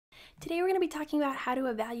Today we're going to be talking about how to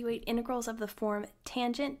evaluate integrals of the form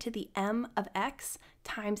tangent to the m of x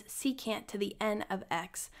times secant to the n of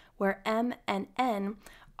x, where m and n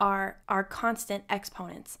are our constant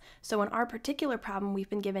exponents. So in our particular problem, we've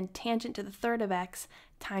been given tangent to the third of x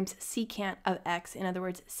times secant of x, in other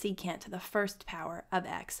words, secant to the first power of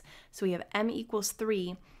x. So we have m equals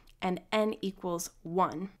 3 and n equals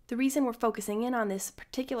 1. The reason we're focusing in on this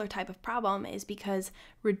particular type of problem is because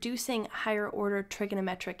reducing higher order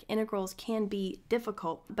trigonometric integrals can be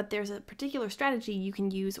difficult, but there's a particular strategy you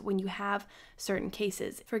can use when you have certain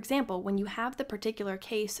cases. For example, when you have the particular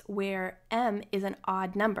case where m is an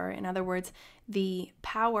odd number, in other words, the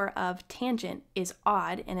power of tangent is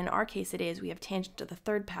odd, and in our case it is, we have tangent to the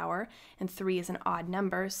third power, and 3 is an odd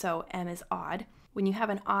number, so m is odd. When you have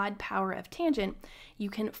an odd power of tangent, you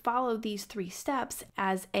can follow these 3 steps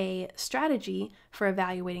as a strategy for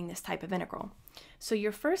evaluating this type of integral. So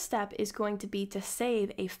your first step is going to be to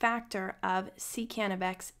save a factor of secant of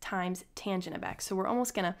x times tangent of x. So we're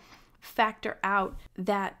almost going to factor out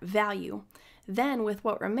that value. Then with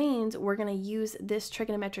what remains, we're going to use this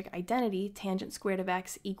trigonometric identity, tangent squared of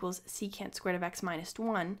x equals secant squared of x minus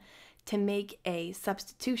 1, to make a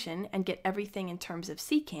substitution and get everything in terms of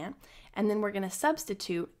secant, and then we're going to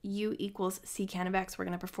substitute u equals secant of x. We're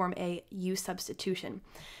going to perform a u-substitution.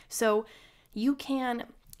 So you can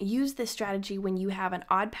use this strategy when you have an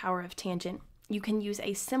odd power of tangent. You can use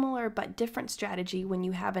a similar but different strategy when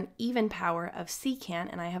you have an even power of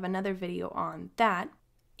secant, and I have another video on that.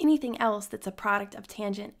 Anything else that's a product of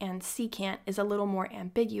tangent and secant is a little more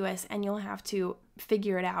ambiguous, and you'll have to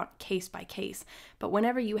figure it out case by case. But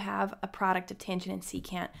whenever you have a product of tangent and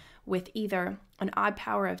secant with either an odd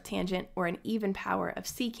power of tangent or an even power of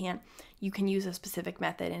secant, you can use a specific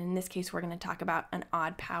method, and in this case we're going to talk about an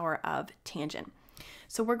odd power of tangent.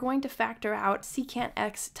 So we're going to factor out secant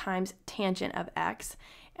x times tangent of x,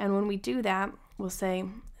 and when we do that, we'll say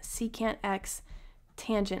secant x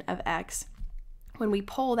tangent of x. When we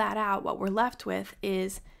pull that out, what we're left with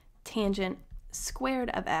is tangent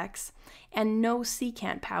squared of x and no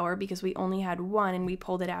secant power because we only had 1 and we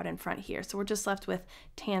pulled it out in front here. So we're just left with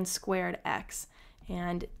tan squared x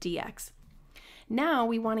and dx. Now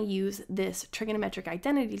we want to use this trigonometric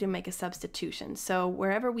identity to make a substitution. So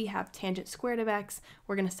wherever we have tangent squared of x,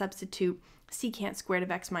 we're going to substitute secant squared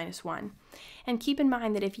of x minus 1. And keep in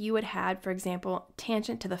mind that if you had had, for example,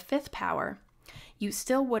 tangent to the 5th power, you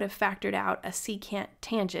still would have factored out a secant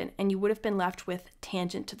tangent, and you would have been left with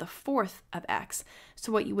tangent to the 4th of x.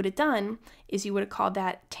 So what you would have done is you would have called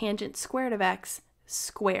that tangent squared of x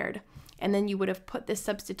squared, and then you would have put this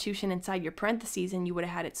substitution inside your parentheses, and you would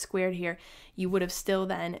have had it squared here. You would have still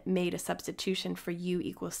then made a substitution for u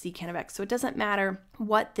equals secant of x. So it doesn't matter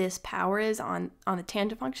what this power is on the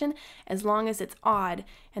tangent function, as long as it's odd,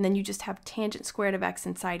 and then you just have tangent squared of x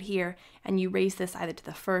inside here, and you raise this either to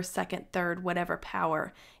the 1st, 2nd, 3rd, whatever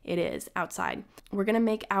power it is outside. We're going to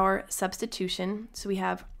make our substitution. So we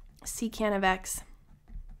have secant of x,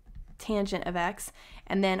 tangent of x,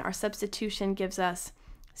 and then our substitution gives us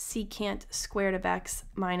secant squared of x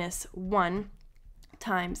minus 1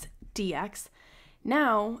 times dx.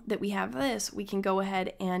 Now that we have this, we can go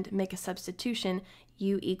ahead and make a substitution,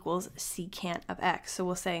 u equals secant of x. So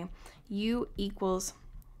we'll say u equals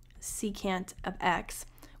secant of x.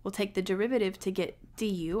 We'll take the derivative to get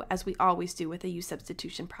du, as we always do with a u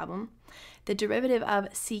substitution problem. The derivative of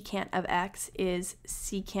secant of x is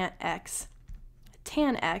secant x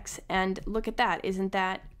tan x, and look at that, isn't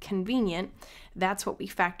that convenient? That's what we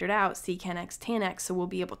factored out, secant x tan x, so we'll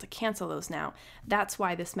be able to cancel those now. That's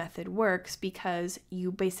why this method works, because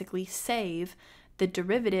you basically save the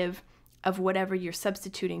derivative of whatever you're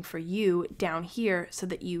substituting for u down here so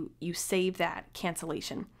that you save that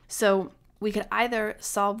cancellation. So we could either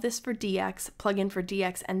solve this for dx, plug in for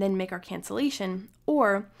dx, and then make our cancellation,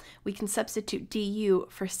 or we can substitute du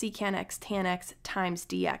for secant x tan x times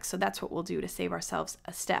dx. So that's what we'll do to save ourselves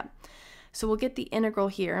a step. So we'll get the integral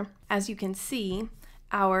here. As you can see,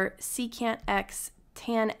 our secant x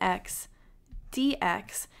tan x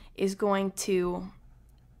dx is going to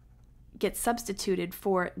get substituted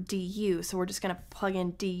for du. So we're just going to plug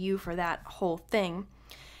in du for that whole thing.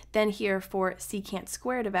 Then here for secant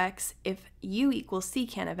squared of x, if u equals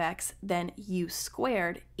secant of x, then u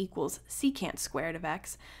squared equals secant squared of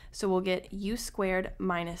x. So we'll get u squared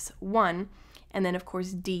minus 1, and then of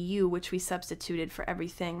course du, which we substituted for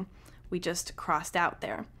everything we just crossed out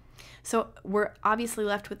there. So we're obviously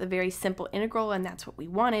left with a very simple integral, and that's what we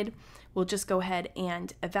wanted. We'll just go ahead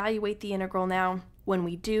and evaluate the integral now. When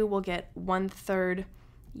we do, we'll get 1/3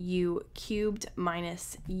 u cubed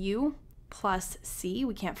minus u plus c.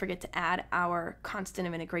 We can't forget to add our constant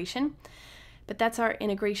of integration. But that's our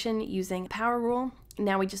integration using power rule.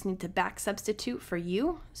 Now we just need to back substitute for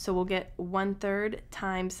u. So we'll get 1/3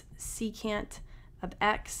 times secant of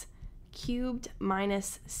x cubed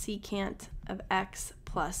minus secant of x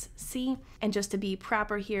plus c. And just to be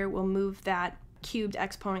proper here, we'll move that cubed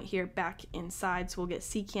exponent here back inside. So we'll get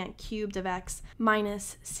secant cubed of x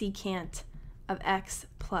minus secant of x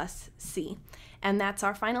plus c. And that's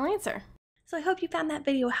our final answer. So I hope you found that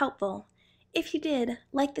video helpful. If you did,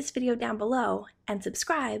 like this video down below and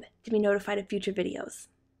subscribe to be notified of future videos.